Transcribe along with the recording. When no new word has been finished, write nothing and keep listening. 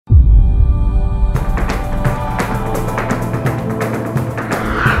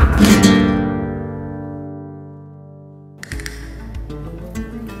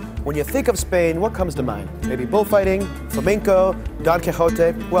When you think of Spain, what comes to mind? Maybe bullfighting, flamenco, Don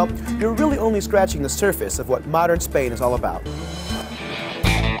Quixote? Well, you're really only scratching the surface of what modern Spain is all about.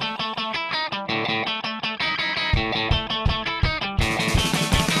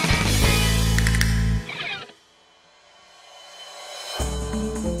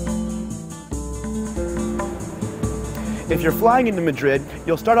 If you're flying into Madrid,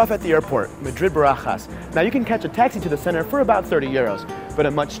 you'll start off at the airport, Madrid-Barajas. Now you can catch a taxi to the center for about 30 euros, but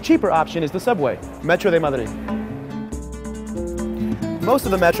a much cheaper option is the subway, Metro de Madrid. Most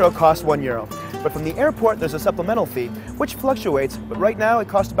of the metro costs €1, but from the airport there's a supplemental fee, which fluctuates, but right now it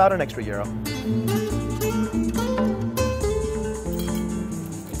costs about an extra euro.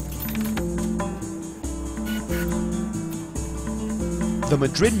 The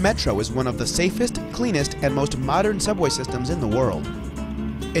Madrid Metro is one of the safest, cleanest, and most modern subway systems in the world.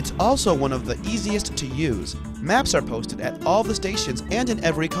 It's also one of the easiest to use. Maps are posted at all the stations and in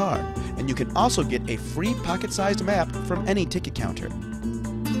every car, and you can also get a free pocket-sized map from any ticket counter.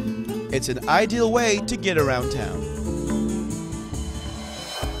 It's an ideal way to get around town.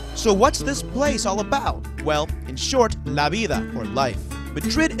 So what's this place all about? Well, in short, la vida, or life.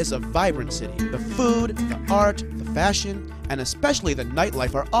 Madrid is a vibrant city. The food, the art, the fashion, and especially the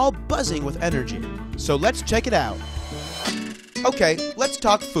nightlife are all buzzing with energy. So let's check it out. Okay, let's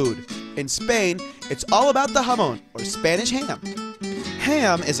talk food. In Spain, it's all about the jamón, or Spanish ham.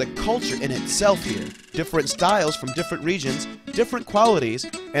 Ham is a culture in itself here. Different styles from different regions, different qualities,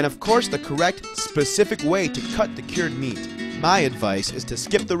 and of course the correct, specific way to cut the cured meat. My advice is to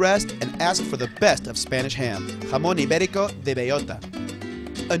skip the rest and ask for the best of Spanish ham, Jamón Ibérico de Bellota.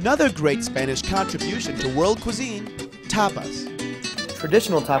 Another great Spanish contribution to world cuisine, tapas.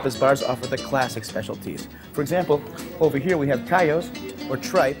 Traditional tapas bars offer the classic specialties. For example, over here we have callos, or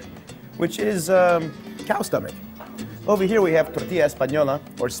tripe, which is cow stomach. Over here we have tortilla española,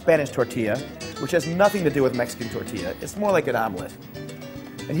 or Spanish tortilla, which has nothing to do with Mexican tortilla. It's more like an omelet.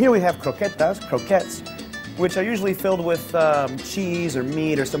 And here we have croquettes, which are usually filled with cheese or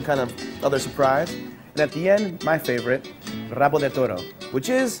meat or some kind of other surprise. And at the end, my favorite, rabo de toro, which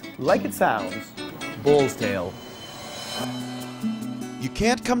is, like it sounds, bull's tail. You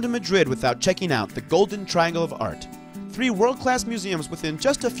can't come to Madrid without checking out the Golden Triangle of Art. 3 world-class museums within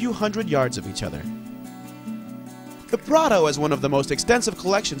just a few hundred yards of each other. The Prado is one of the most extensive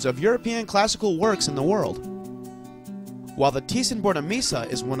collections of European classical works in the world, while the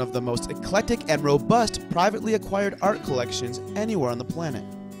Thyssen-Bornemisza is one of the most eclectic and robust privately acquired art collections anywhere on the planet.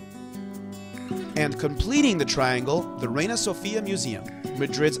 And completing the triangle, the Reina Sofía Museum,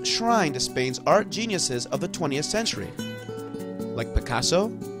 Madrid's shrine to Spain's art geniuses of the 20th century, like Picasso,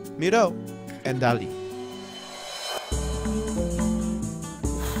 Miró, and Dalí.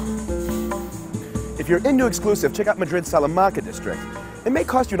 If you're into exclusive, check out Madrid's Salamanca district. It may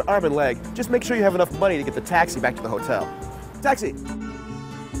cost you an arm and leg. Just make sure you have enough money to get the taxi back to the hotel. Taxi!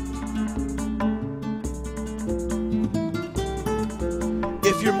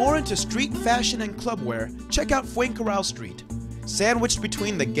 If you're more into street fashion and clubwear, check out Fuencarral Street. Sandwiched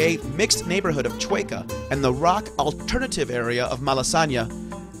between the gay, mixed neighborhood of Chueca and the rock alternative area of Malasaña,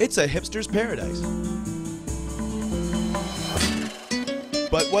 it's a hipster's paradise.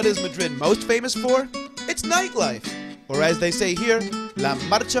 But what is Madrid most famous for? It's nightlife, or as they say here, la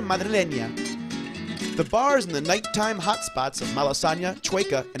marcha madrileña. The bars in the nighttime hotspots of Malasaña,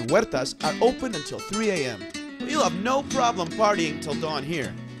 Chueca, and Huertas are open until 3 a.m. You'll have no problem partying till dawn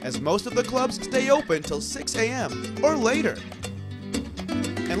here, as most of the clubs stay open till 6 a.m. or later.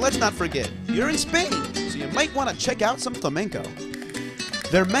 And let's not forget, you're in Spain, so you might want to check out some flamenco.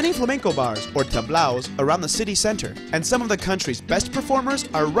 There are many flamenco bars, or tablaos, around the city center, and some of the country's best performers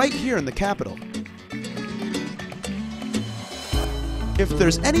are right here in the capital. If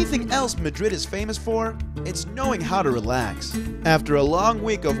there's anything else Madrid is famous for, it's knowing how to relax. After a long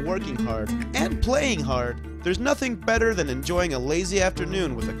week of working hard and playing hard, there's nothing better than enjoying a lazy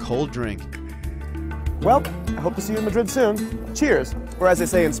afternoon with a cold drink. Well, I hope to see you in Madrid soon. Cheers, or as they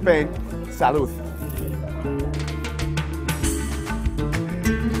say in Spain, salud.